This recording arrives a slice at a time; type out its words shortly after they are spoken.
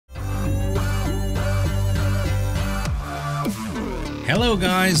Hello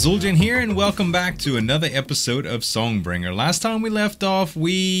guys, Zul'jin here and welcome back to another episode of Songbringer. Last time we left off,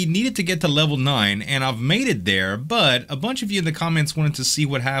 we needed to get to level 9 and I've made it there, but a bunch of you in the comments wanted to see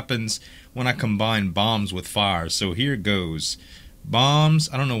what happens when I combine bombs with fire. So here goes. Bombs,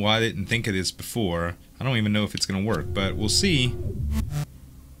 I don't know why I didn't think of this before. I don't even know if it's going to work, but we'll see.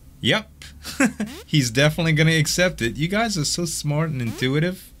 Yep, he's definitely going to accept it. You guys are so smart and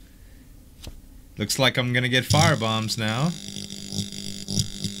intuitive. Looks like I'm going to get fire bombs now.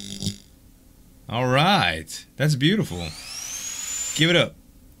 Alright, that's beautiful. Give it up.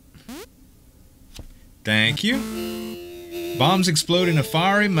 Thank you. Bombs explode in a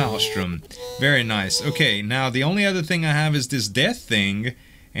fiery maelstrom. Very nice. Okay, now the only other thing I have is this death thing,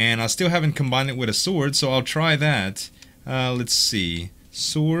 and I still haven't combined it with a sword, so I'll try that. Let's see.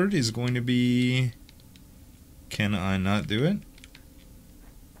 Sword is going to be... Can I not do it?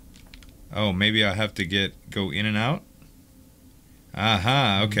 Oh, maybe I have to go in and out?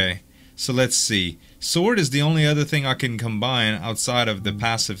 Aha, okay. So let's see. Sword is the only other thing I can combine outside of the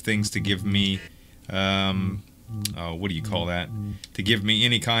passive things to give me, what do you call that? To give me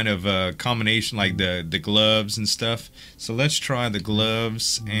any kind of combination like the gloves and stuff. So let's try the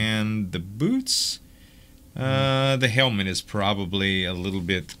gloves and the boots. The helmet is probably a little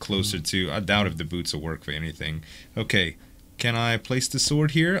bit closer to... I doubt if the boots will work for anything. Okay, can I place the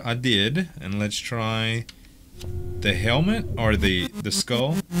sword here? I did. And let's try... the helmet or the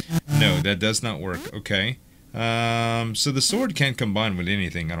skull? No, that does not work. Okay. So the sword can't combine with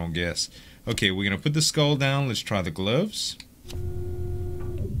anything, I don't guess. Okay, we're gonna put the skull down. Let's try the gloves.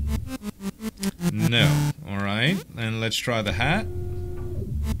 No. Alright. And let's try the hat.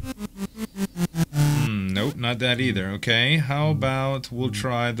 Nope, not that either. Okay, how about we'll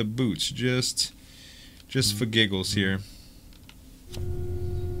try the boots just for giggles here.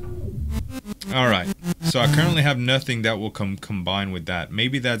 Alright, so I currently have nothing that will combine with that.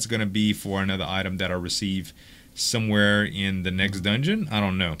 Maybe that's going to be for another item that I receive somewhere in the next dungeon. I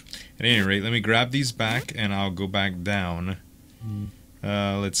don't know. At any rate, let me grab these back and I'll go back down.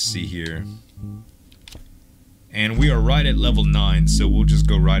 Let's see here. And we are right at level 9, so we'll just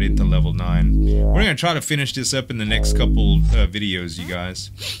go right into level 9. We're going to try to finish this up in the next couple videos, you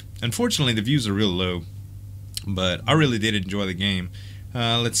guys. Unfortunately, the views are real low, but I really did enjoy the game.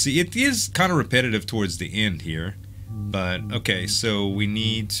 Let's see, it is kind of repetitive towards the end here, but okay, so we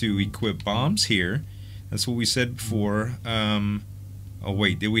need to equip bombs here. That's what we said before. Oh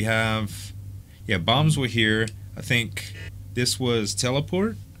wait, did we have... Yeah, bombs were here. I think this was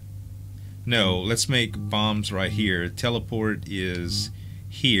teleport? No, let's make bombs right here. Teleport is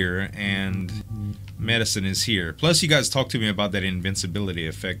here, and medicine is here. Plus, you guys talked to me about that invincibility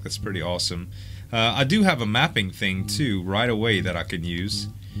effect. That's pretty awesome. I do have a mapping thing too right away that I can use.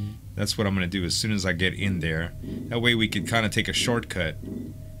 That's what I'm gonna do as soon as I get in there. That way we can kind of take a shortcut,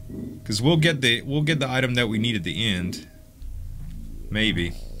 because we'll get the item that we need at the end.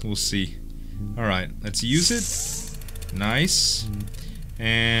 Maybe we'll see. All right, let's use it. Nice.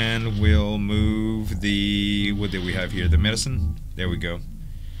 And we'll move the... what did we have here? The medicine? There we go.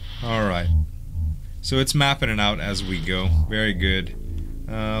 Alright. So it's mapping it out as we go. Very good.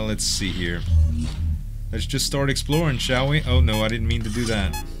 Let's see here. Let's just start exploring, shall we? Oh no, I didn't mean to do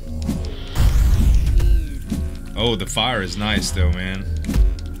that. Oh, the fire is nice though, man.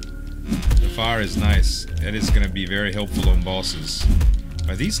 The fire is nice. That is going to be very helpful on bosses.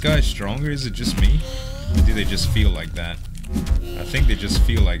 Are these guys stronger? Is it just me? Or do they just feel like that? I think they just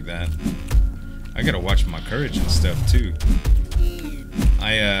feel like that. I gotta watch my courage and stuff too.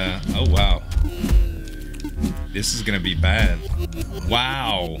 Oh wow. This is gonna be bad.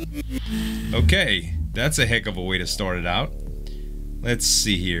 Wow. Okay, that's a heck of a way to start it out. Let's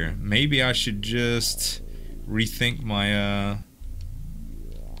see here. Maybe I should just rethink my,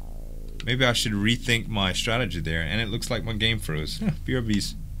 maybe I should rethink my strategy there. And it looks like my game froze.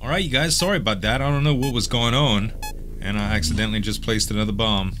 BRBs. Alright, you guys, sorry about that. I don't know what was going on. And I accidentally just placed another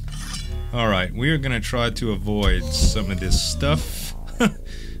bomb. Alright, we are going to try to avoid some of this stuff.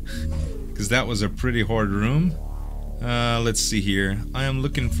 Because that was a pretty hard room. Let's see here. I am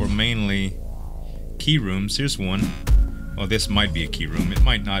looking for mainly key rooms. Here's one. Oh, this might be a key room. It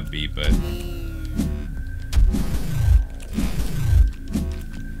might not be, but...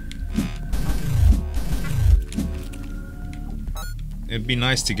 it'd be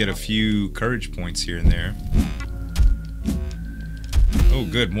nice to get a few courage points here and there. Oh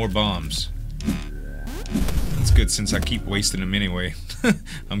good, more bombs. That's good since I keep wasting them anyway.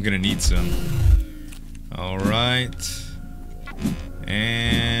 I'm gonna need some. Alright.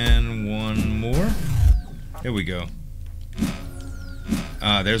 And one more. There we go.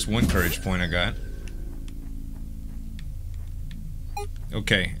 There's one courage point I got.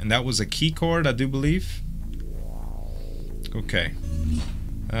 Okay, and that was a key card, I do believe. Okay.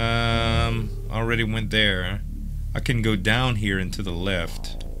 Already went there. I can go down here and to the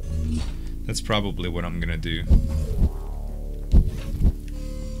left. That's probably what I'm gonna do.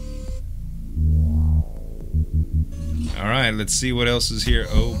 Alright, let's see what else is here.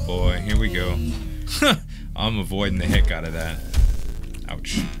 Oh boy, here we go. I'm avoiding the heck out of that.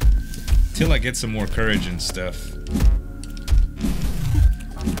 Ouch. Till I get some more courage and stuff.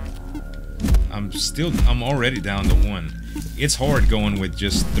 I'm already down to 1. It's hard going with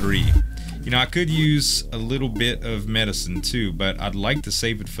just 3. You know, I could use a little bit of medicine too, but I'd like to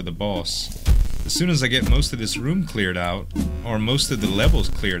save it for the boss. As soon as I get most of this room cleared out, or most of the levels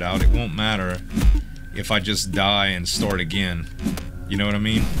cleared out, it won't matter if I just die and start again. You know what I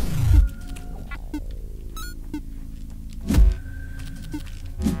mean?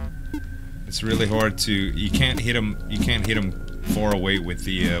 It's really hard to... You can't hit them far away with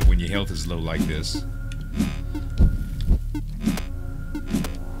the when your health is low like this.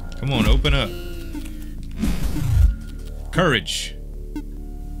 Come on, open up. Courage.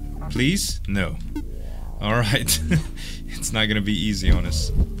 Please? No. Alright. It's not gonna be easy on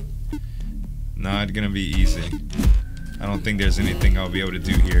us. Not gonna be easy. I don't think there's anything I'll be able to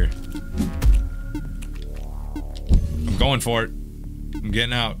do here. I'm going for it. I'm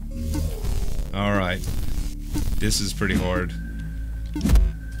getting out. Alright. This is pretty hard.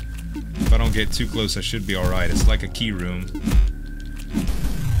 If I don't get too close, I should be alright. It's like a key room.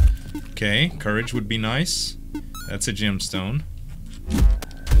 Okay, courage would be nice. That's a gemstone.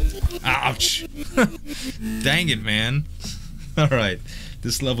 Ouch! Dang it, man. Alright,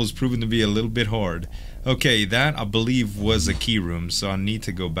 this level's proven to be a little bit hard. Okay, that, I believe, was a key room, so I need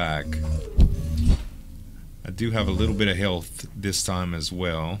to go back. I do have a little bit of health this time as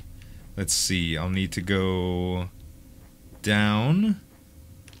well. Let's see, I'll need to go down.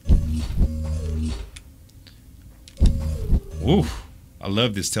 Woo! I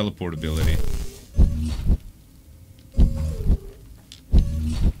love this teleport ability.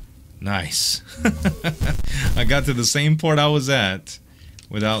 Nice. I got to the same part I was at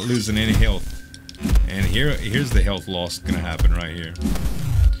without losing any health. And here's the health loss gonna happen right here.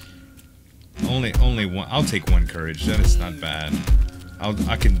 Only one. I'll take 1 courage. That is not bad.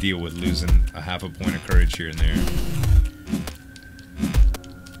 I can deal with losing a half a point of courage here and there.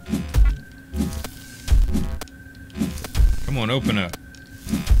 Come on, open up.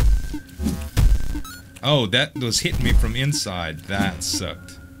 Oh, that was hitting me from inside. That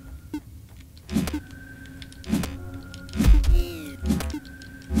sucked.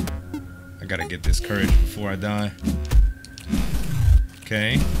 I gotta get this courage before I die.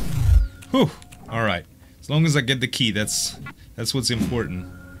 Okay. Whew. Alright. As long as I get the key, that's what's important.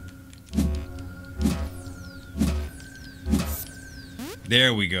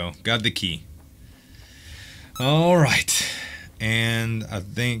 There we go. Got the key. Alright. And I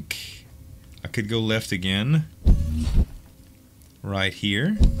think I could go left again. Right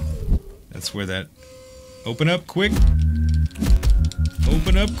here. That's where that... Open up quick.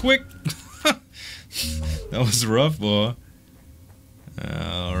 Open up quick. That was rough, boy.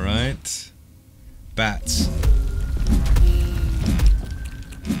 Alright. Bats.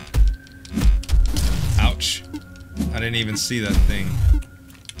 Ouch. I didn't even see that thing.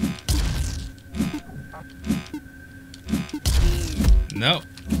 No.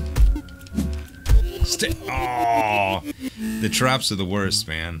 Oh, the traps are the worst,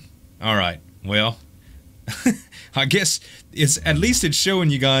 man. Alright, well. I guess it's at least it's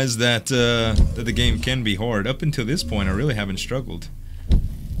showing you guys that that the game can be hard. Up until this point, I really haven't struggled.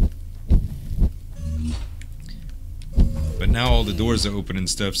 But now all the doors are open and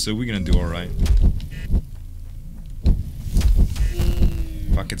stuff, so we're gonna do alright.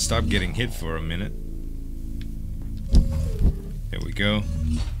 If I could stop getting hit for a minute. There we go.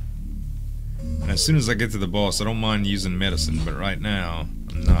 And as soon as I get to the boss, I don't mind using medicine, but right now,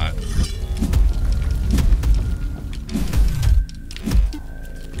 I'm not.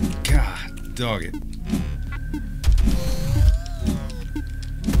 God, dog it.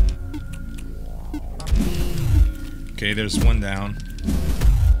 Okay, there's one down.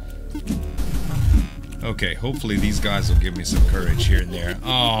 Okay, hopefully these guys will give me some courage here and there.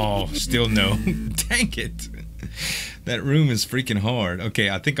 Oh, still no. Dang it. That room is freaking hard. Okay,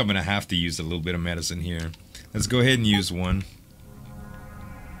 I think I'm gonna have to use a little bit of medicine here. Let's go ahead and use one.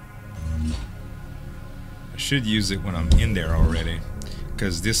 I should use it when I'm in there already,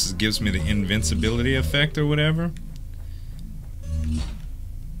 because this gives me the invincibility effect or whatever.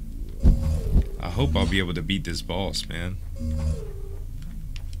 I hope I'll be able to beat this boss, man.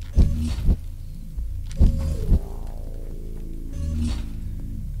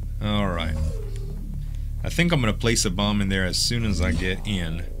 think I'm gonna place a bomb in there as soon as I get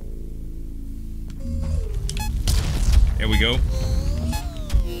in. There we go.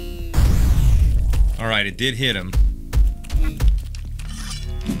 Alright, it did hit him.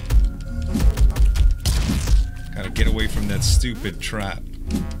 Gotta get away from that stupid trap.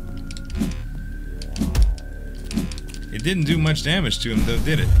 It didn't do much damage to him though,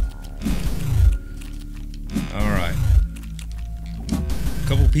 did it? Alright. A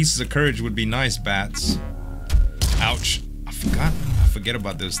couple pieces of courage would be nice, bats. Ouch. I forget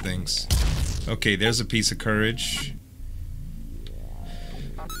about those things. Okay, there's a piece of courage.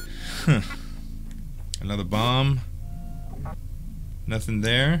 Huh. Another bomb. Nothing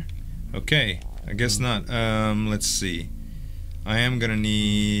there. Okay, I guess not. Let's see. I am gonna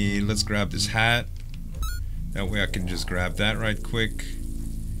need... Let's grab this hat. That way I can just grab that right quick.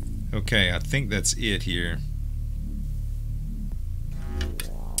 Okay, I think that's it here.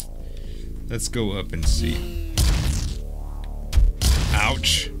 Let's go up and see.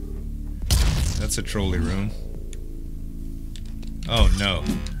 Ouch! That's a trolley room. Oh no.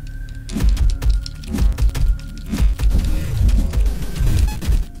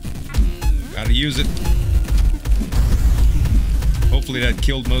 Gotta use it. Hopefully that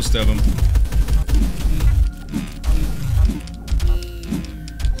killed most of them.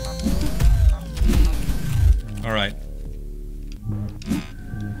 Alright.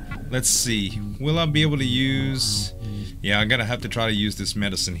 Let's see. Will I be able to use... Yeah, I'm gonna have to try to use this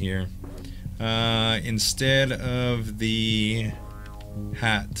medicine here. Instead of the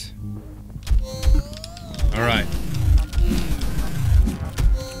hat. Alright.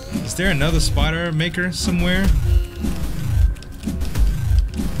 Is there another spider maker somewhere?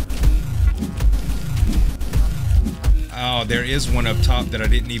 Oh, there is one up top that I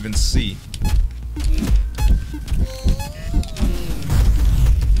didn't even see.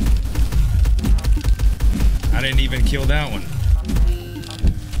 I didn't even kill that one.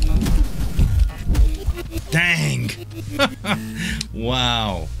 Dang!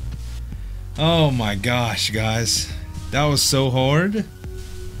 Wow. Oh my gosh, guys. That was so hard.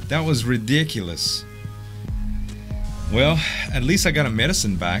 That was ridiculous. Well, at least I got a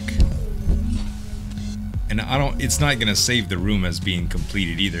medicine back. And it's not gonna save the room as being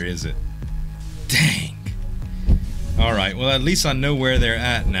completed either, is it? Dang. Alright, well at least I know where they're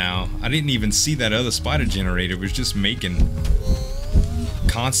at now. I didn't even see that other spider generator. It was just making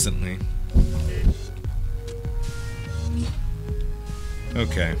constantly.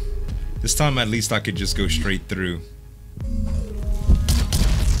 Okay. This time at least I could just go straight through.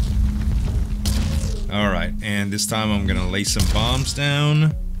 Alright, and this time I'm gonna lay some bombs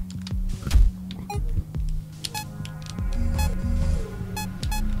down.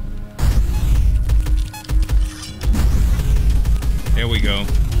 There we go. I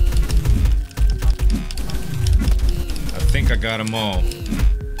think I got them all.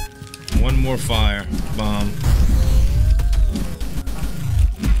 One more fire bomb.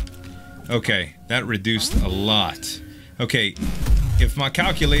 Okay, that reduced a lot. Okay, if my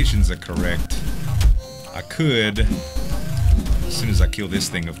calculations are correct, I could, as soon as I kill this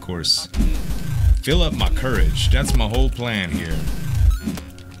thing, of course, fill up my courage. That's my whole plan here.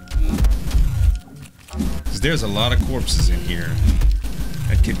 Because there's a lot of corpses in here.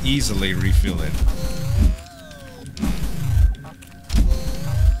 I could easily refill it.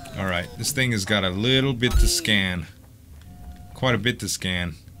 Alright, this thing has got a little bit to scan. Quite a bit to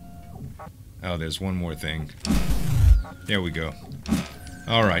scan. Oh, there's one more thing. There we go.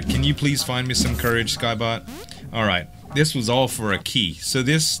 Alright, can you please find me some courage, Skybot? Alright, this was all for a key. So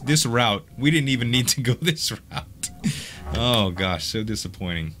this route, we didn't even need to go this route. Oh gosh, so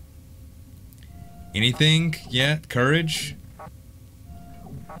disappointing. Anything yet? Courage?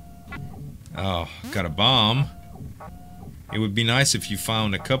 Oh, got a bomb. It would be nice if you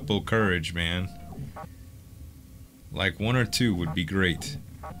found a couple courage, man. Like one or two would be great.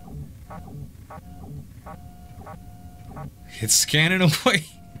 It's scanning away.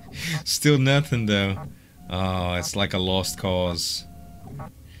 Still nothing though. Oh, it's like a lost cause.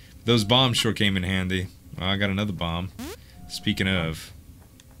 Those bombs sure came in handy. Oh, I got another bomb. Speaking of.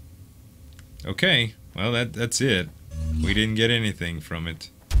 Okay, well that's it. We didn't get anything from it.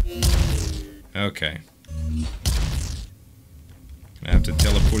 Okay. Gonna have to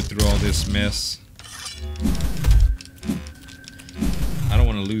teleport through all this mess. I don't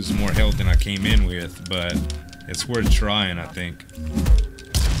want to lose more health than I came in with, but it's worth trying, I think.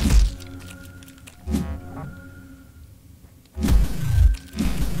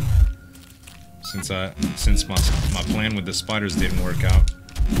 Since my plan with the spiders didn't work out.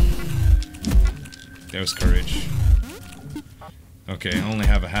 There's courage. Okay, I only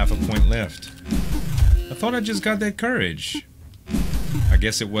have a half a point left. I thought I just got that courage. I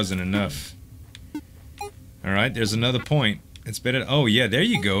guess it wasn't enough. Alright, there's another point. It's better. Oh, yeah, there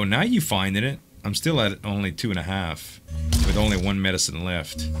you go. Now you finding it. I'm still at only 2.5, with only 1 medicine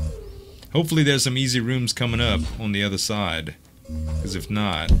left. Hopefully there's some easy rooms coming up on the other side. Because if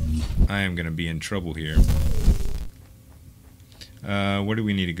not, I am going to be in trouble here. Where do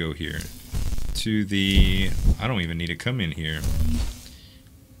we need to go here? To the... I don't even need to come in here.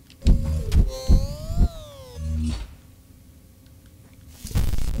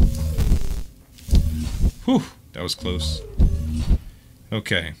 Whew, that was close.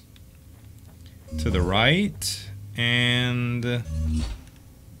 Okay. To the right, and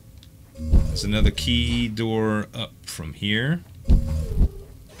there's another key door up from here.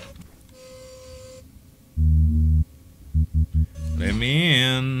 Let me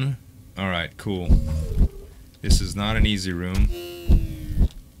in. Alright, cool. This is not an easy room.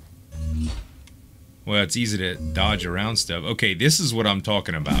 Well, it's easy to dodge around stuff. Okay, this is what I'm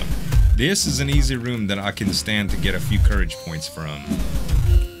talking about. This is an easy room that I can stand to get a few courage points from.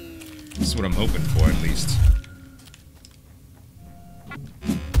 This is what I'm hoping for, at least.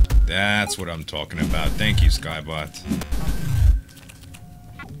 That's what I'm talking about. Thank you, Skybot.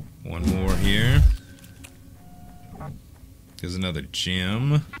 One more here. There's another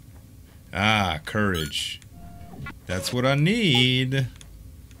gem. Ah, courage. That's what I need.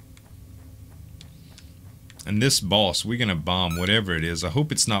 And this boss, we're gonna bomb whatever it is. I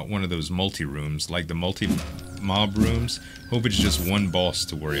hope it's not one of those multi-rooms, like the multi-mob rooms. Hope it's just one boss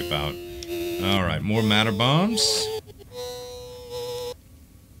to worry about. Alright, more matter bombs.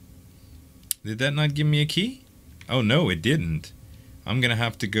 Did that not give me a key? Oh no, it didn't. I'm gonna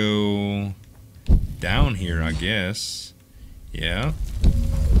have to go down here, I guess. Yeah.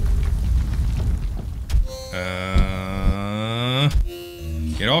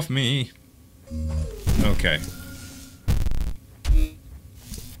 Get off me. Okay.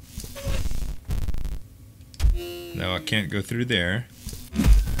 No, I can't go through there.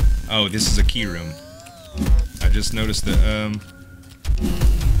 Oh, this is a key room. I just noticed the,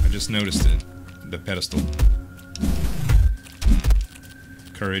 I just noticed it. The pedestal.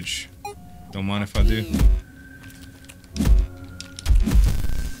 Courage. Don't mind if I do.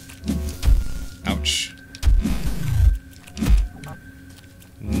 Ouch.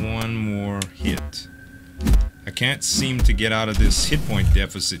 One more hit. I can't seem to get out of this hit point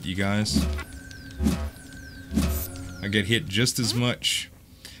deficit, you guys. I get hit just as much.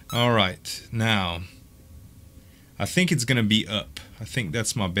 Alright, now I think it's gonna be up. I think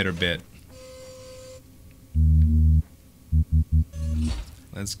that's my better bet.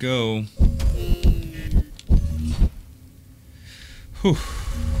 Let's go. Whew.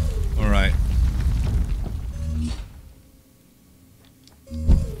 Alright.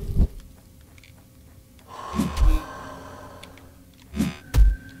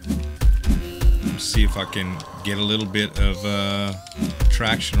 See if I can get a little bit of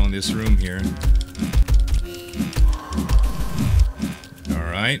traction on this room here.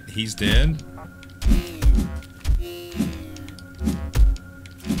 Alright, he's dead.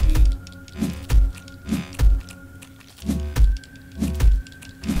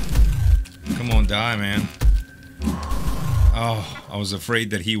 Come on, die, man. Oh, I was afraid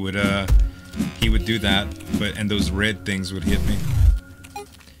that he would do that, and those red things would hit me.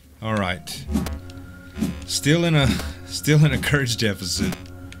 Alright. Still in a courage deficit.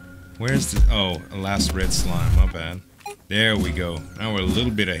 Where's the... Oh, a last red slime. My bad. There we go. Now we're a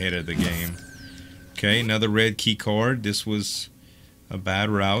little bit ahead of the game. Okay, another red key card. This was a bad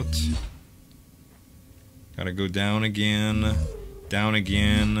route. Gotta go down again. Down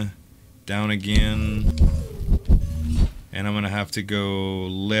again. Down again. And I'm gonna have to go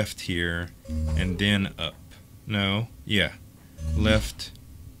left here. And then up. No. Yeah. Left.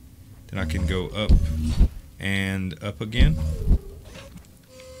 Then I can go up. And up again.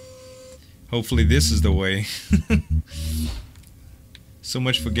 Hopefully this is the way. So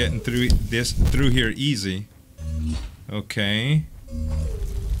much for getting through here easy. Okay.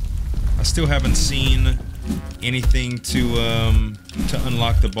 I still haven't seen anything to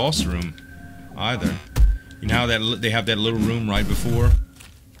unlock the boss room either. You know how that they have that little room right before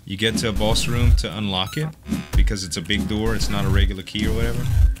you get to a boss room to unlock it, because it's a big door, it's not a regular key or whatever.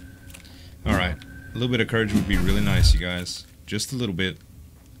 Alright. A little bit of courage would be really nice, you guys. Just a little bit.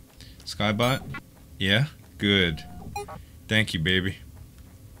 Skybot? Yeah? Good. Thank you, baby.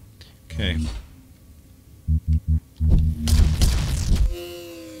 Okay.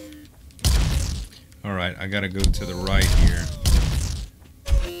 Alright, I gotta go to the right here.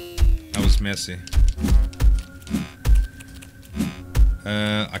 That was messy.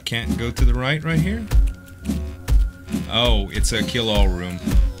 I can't go to the right here? Oh, it's a kill-all room.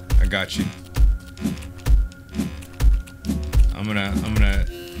 I got you. I'm gonna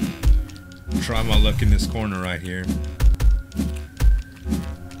try my luck in this corner right here.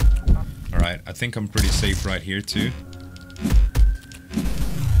 Alright, I think I'm pretty safe right here too.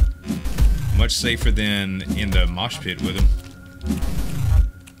 Much safer than in the mosh pit with him.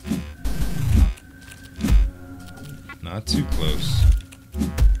 Not too close.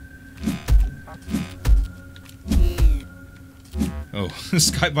 Oh,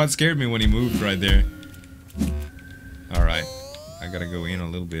 Skybot scared me when he moved right there. Alright, I gotta go in a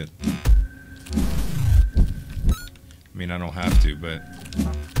little bit. I mean, I don't have to, but...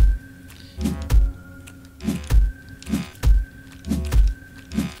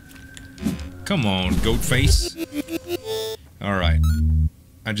 Come on, goat face. Alright.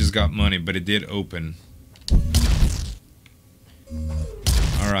 I just got money, but it did open.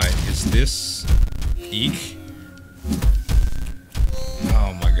 Alright, is this... Eek?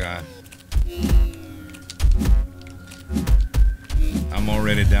 Oh my god. I'm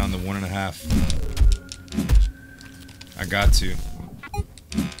already down to 1.5. I got to.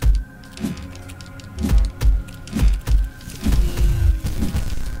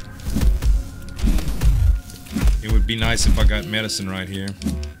 It would be nice if I got medicine right here.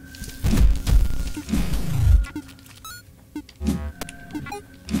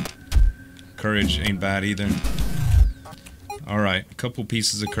 Courage ain't bad either. Alright, a couple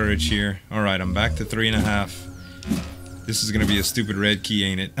pieces of courage here. Alright, I'm back to 3.5. This is gonna be a stupid red key,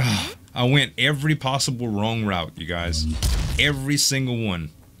 ain't it? Ugh, I went every possible wrong route, you guys. Every single one.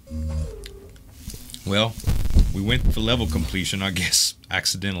 Well, we went for level completion, I guess,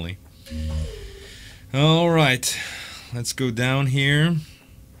 accidentally. Alright, let's go down here.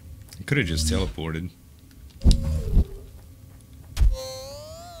 I could have just teleported.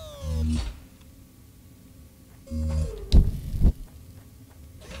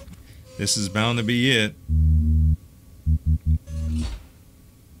 This is bound to be it.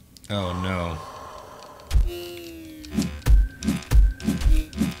 Oh no.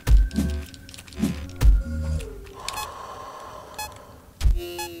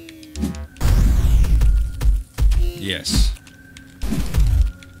 Yes.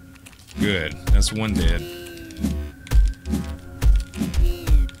 Good. That's one dead.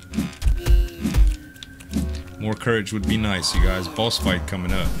 More courage would be nice, you guys. Boss fight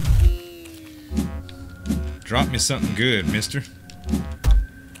coming up. Drop me something good, mister.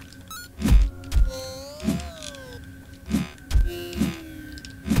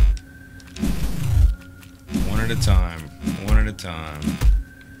 One at a time. One at a time.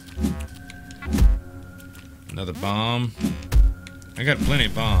 Another bomb. I got plenty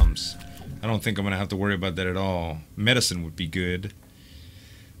of bombs. I don't think I'm gonna have to worry about that at all. Medicine would be good.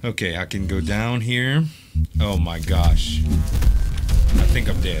 Okay, I can go down here. Oh my gosh. I think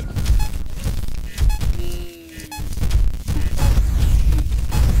I'm dead.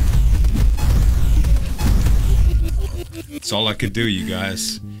 That's all I could do, you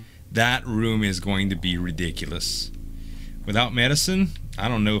guys. That room is going to be ridiculous. Without medicine, I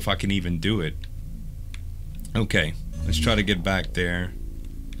don't know if I can even do it. Okay, let's try to get back there.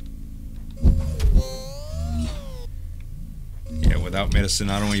 Yeah, without medicine,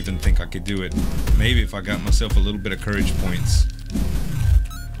 I don't even think I could do it. Maybe if I got myself a little bit of courage points.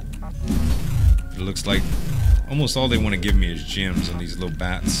 It looks like almost all they want to give me is gems on these little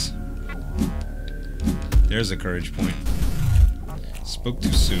bats. There's a courage point. Spoke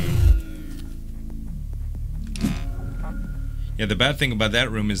too soon. Yeah, the bad thing about that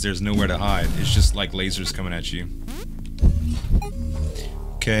room is there's nowhere to hide. It's just like lasers coming at you.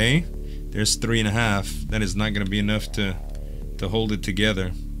 Okay, there's 3.5. That is not going to be enough to hold it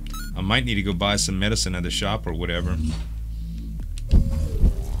together. I might need to go buy some medicine at the shop or whatever.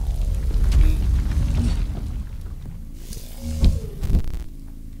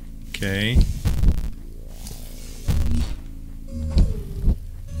 Okay.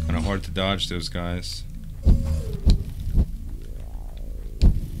 Kind of hard to dodge those guys.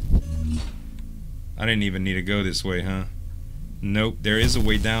 I didn't even need to go this way, huh? Nope, there is a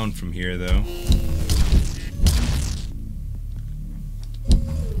way down from here, though.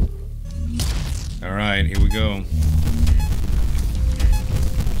 Alright, here we go.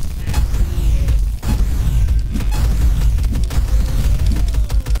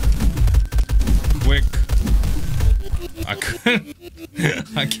 Quick. I couldn't.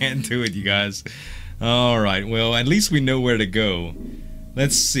 I can't do it, you guys. Alright, well, at least we know where to go.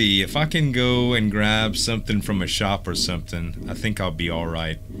 Let's see, if I can go and grab something from a shop or something, I think I'll be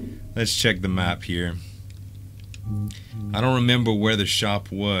alright. Let's check the map here. I don't remember where the shop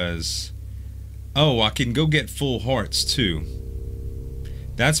was. Oh, I can go get full hearts too.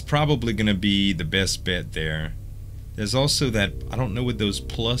 That's probably gonna be the best bet there. There's also that, I don't know what those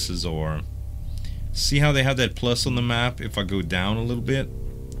pluses are. See how they have that plus on the map if I go down a little bit?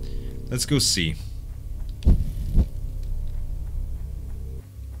 Let's go see.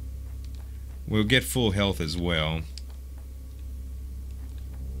 We'll get full health as well.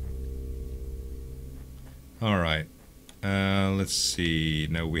 Alright. Let's see.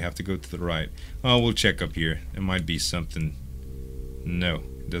 No, we have to go to the right. Oh, we'll check up here. There might be something. No,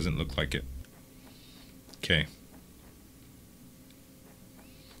 it doesn't look like it. Okay.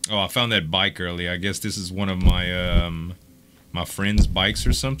 Oh, I found that bike earlier. I guess this is one of my my friend's bikes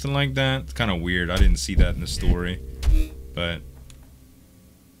or something like that. It's kind of weird. I didn't see that in the story. But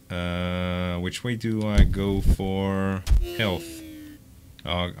which way do I go for health?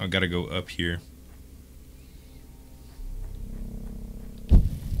 Oh, I gotta go up here.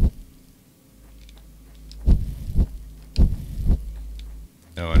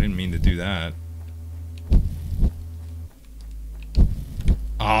 Oh, I didn't mean to do that.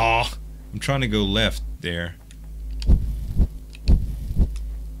 Ah, I'm trying to go left there.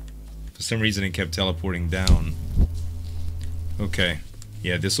 For some reason it kept teleporting down. Okay.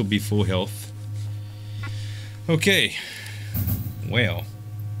 Yeah, this will be full health. Okay. Well.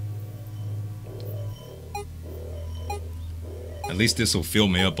 At least this will fill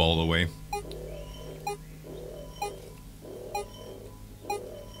me up all the way.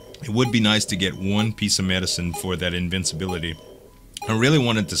 It would be nice to get one piece of medicine for that invincibility. I really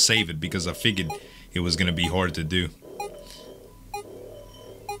wanted to save it because I figured it was going to be hard to do.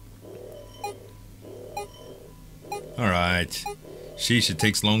 Alright. Sheesh, it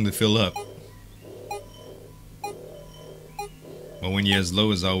takes long to fill up. But when you're as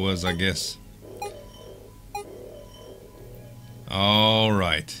low as I was, I guess.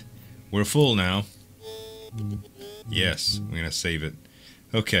 Alright. We're full now. Yes, we're going to save it.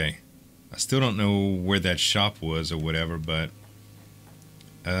 Okay. I still don't know where that shop was or whatever, but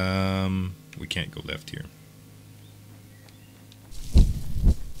we can't go left here.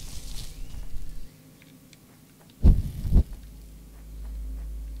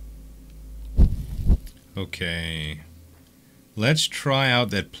 Okay. Let's try out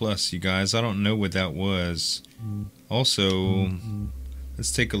that plus, you guys. I don't know what that was. Also,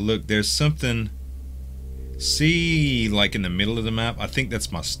 let's take a look. There's something... See, like in the middle of the map? I think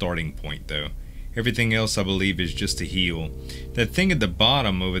that's my starting point, though. Everything else, I believe, is just to heal. That thing at the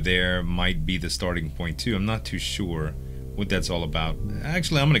bottom over there might be the starting point, too. I'm not too sure what that's all about.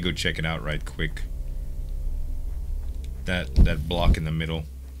 Actually, I'm going to go check it out right quick. That block in the middle.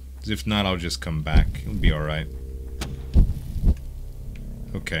 'Cause if not, I'll just come back. It'll be alright.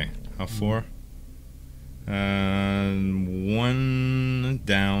 Okay, how far? 1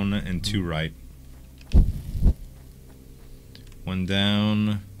 down and 2 right. 1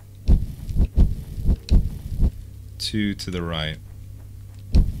 down, 2 to the right.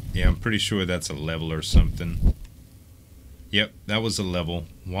 Yeah, I'm pretty sure that's a level or something. Yep, that was a level.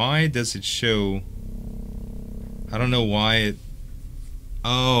 Why does it show... I don't know why it...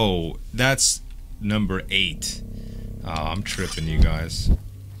 Oh, that's number 8. Oh, I'm tripping, you guys.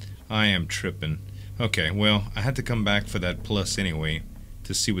 I am tripping. Okay, well, I had to come back for that plus anyway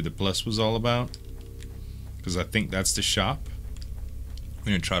to see what the plus was all about. Because I think that's the shop. I'm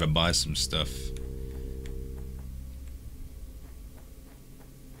going to try to buy some stuff.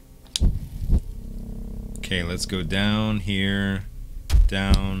 Okay, let's go down here.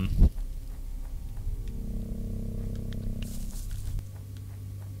 Down.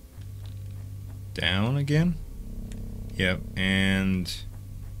 Down again? Yep, and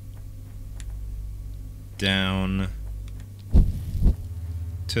down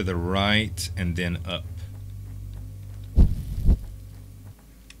to the right and then up.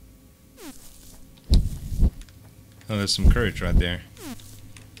 Oh, there's some courage right there.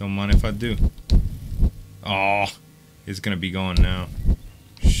 Don't mind if I do. Oh, it's gonna be gone now.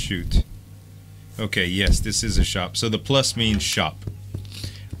 Shoot. Okay, yes, this is a shop. So the plus means shop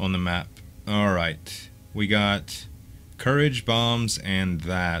on the map. Alright, we got courage, bombs, and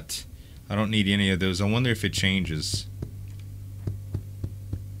that. I don't need any of those. I wonder if it changes.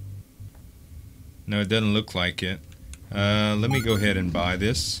 No, it doesn't look like it. Let me go ahead and buy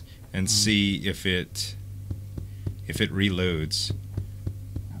this and see if it reloads.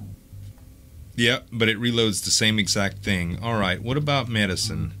 Yep, but it reloads the same exact thing. Alright, what about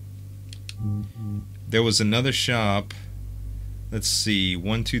medicine? There was another shop. Let's see,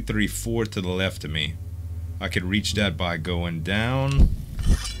 1, 2, 3, 4 to the left of me. I could reach that by going down.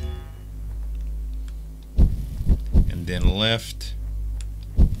 And then left.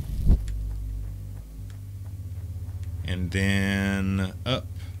 And then up.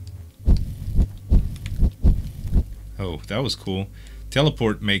 Oh, that was cool.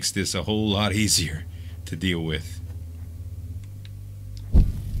 Teleport makes this a whole lot easier to deal with.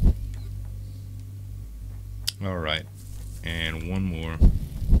 Alright. And one more.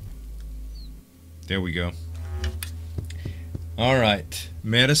 There we go. Alright.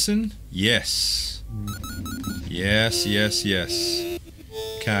 Medicine? Yes. Yes, yes, yes.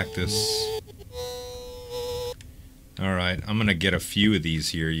 Cactus. Alright, I'm gonna get a few of these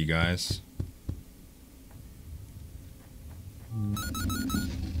here, you guys.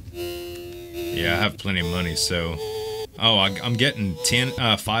 Yeah, I have plenty of money, so... Oh, I'm getting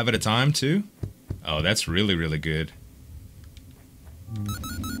 5 at a time, too? Oh, that's really, really good.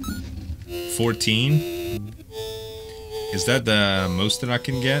 14? Is that the most that I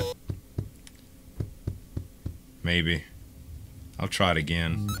can get? Maybe. I'll try it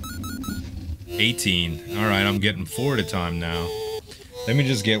again. 18. Alright, I'm getting 4 at a time now. Let me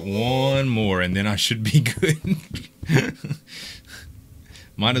just get one more and then I should be good.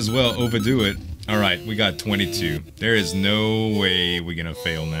 Might as well overdo it. Alright, we got 22. There is no way we're gonna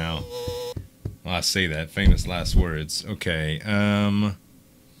fail now. Well, I say that. Famous last words. Okay,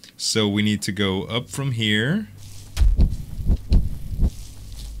 so we need to go up from here.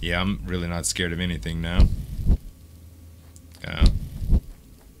 Yeah, I'm really not scared of anything now.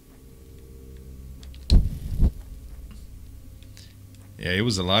 Yeah, it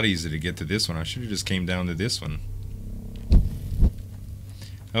was a lot easier to get to this one. I should have just came down to this one.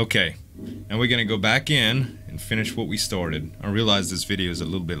 Okay, and we're gonna go back in and finish what we started. I realize this video is a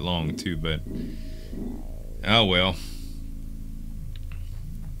little bit long too, but oh well.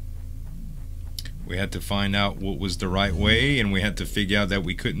 We had to find out what was the right way, and we had to figure out that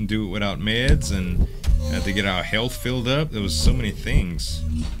we couldn't do it without meds, and had to get our health filled up. There was so many things.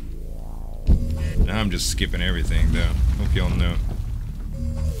 Now I'm just skipping everything though. Hope y'all know.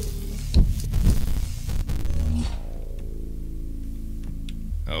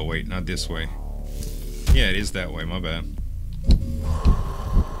 Oh wait, not this way. Yeah, it is that way, my bad.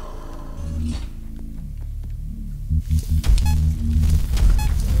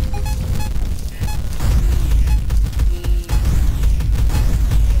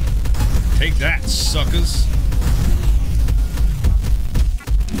 Take that, suckers!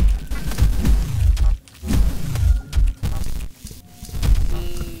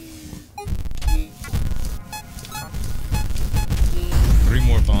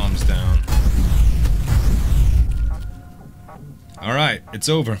 Bombs down. Alright, it's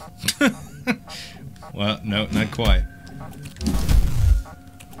over. Well, no, not quite.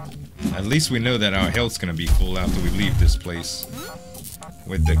 At least we know that our health's gonna be full after we leave this place.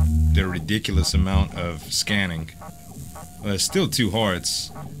 With the ridiculous amount of scanning. Well, it's still 2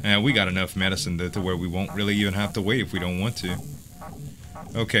 hearts. And we got enough medicine to where we won't really even have to wait if we don't want to.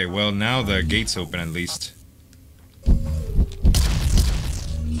 Okay, well now the gate's open at least.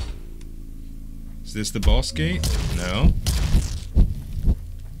 Is this the boss gate? No.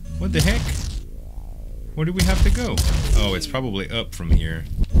 What the heck? Where do we have to go? Oh, it's probably up from here.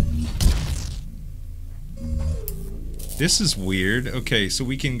 This is weird. Okay, so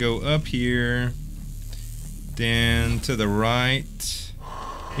we can go up here. Then to the right.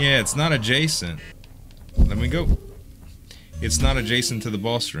 Yeah, it's not adjacent. Let me go. It's not adjacent to the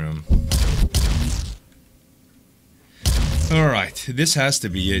boss room. Alright, this has to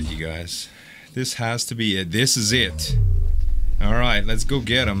be it, you guys. This has to be it. This is it. Alright, let's go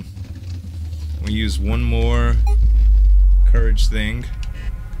get him. We use one more courage thing.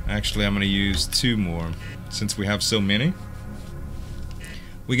 Actually, I'm going to use 2 more. Since we have so many.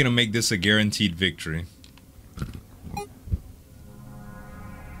 We're going to make this a guaranteed victory.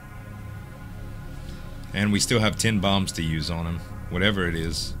 And we still have 10 bombs to use on him. Whatever it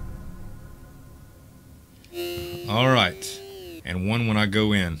is. Alright. And one when I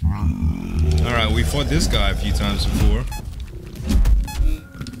go in. Alright, we fought this guy a few times before.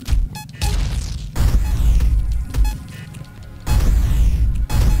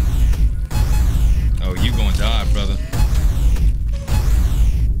 Oh, you gonna die, brother.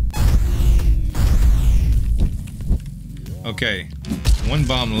 Okay, 1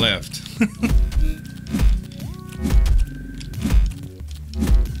 bomb left.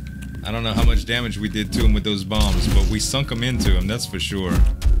 I don't know how much damage we did to him with those bombs, but we sunk them into him, that's for sure.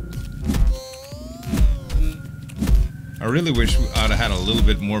 I really wish I'd have had a little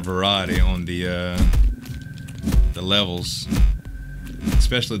bit more variety on the levels,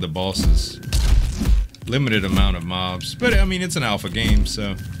 especially the bosses. Limited amount of mobs, but I mean it's an alpha game,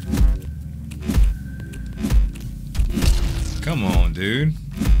 so. Come on, dude.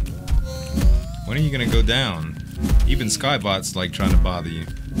 When are you gonna go down? Even Skybot's like trying to bother you.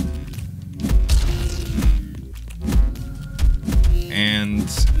 And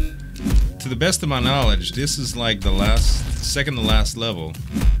to the best of my knowledge, this is like the second to last level.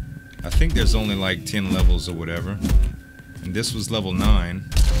 I think there's only like 10 levels or whatever. And this was level 9.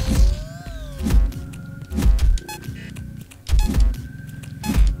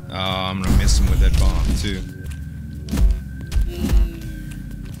 Oh, I'm gonna miss him with that bomb too.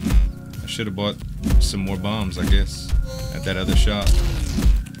 I should have bought some more bombs, I guess, at that other shop.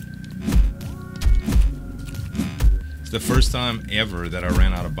 It's the first time ever that I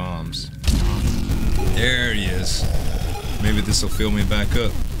ran out of bombs. There he is. Maybe this will fill me back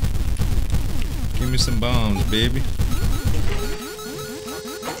up. Give me some bombs, baby.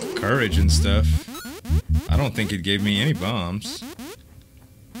 Courage and stuff. I don't think it gave me any bombs.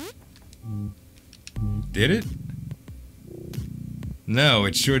 Did it? No,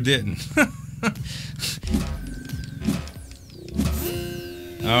 it sure didn't.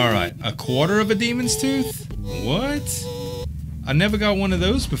 Alright, a quarter of a demon's tooth? What? I never got one of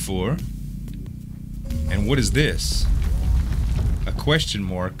those before. And what is this? A question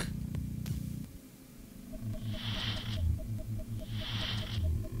mark.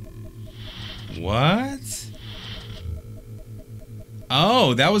 What?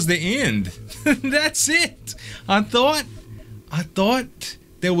 Oh, that was the end. That's it. I thought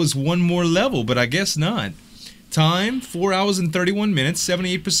there was one more level, but I guess not. Time, 4 hours and 31 minutes,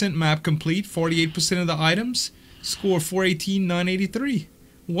 78% map complete, 48% of the items, score 418, 983.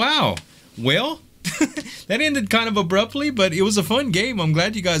 Wow. Well, that ended kind of abruptly, but it was a fun game. I'm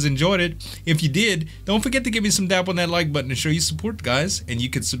glad you guys enjoyed it. If you did, don't forget to give me some tap on that like button to show your support, guys. And you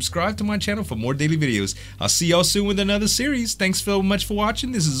can subscribe to my channel for more daily videos. I'll see y'all soon with another series. Thanks so much for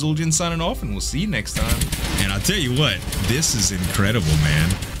watching. This is Zul'jin signing off, and we'll see you next time. And I'll tell you what, this is incredible, man.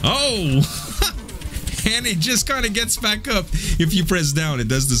 Oh! And it just kind of gets back up. If you press down, it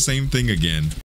does the same thing again.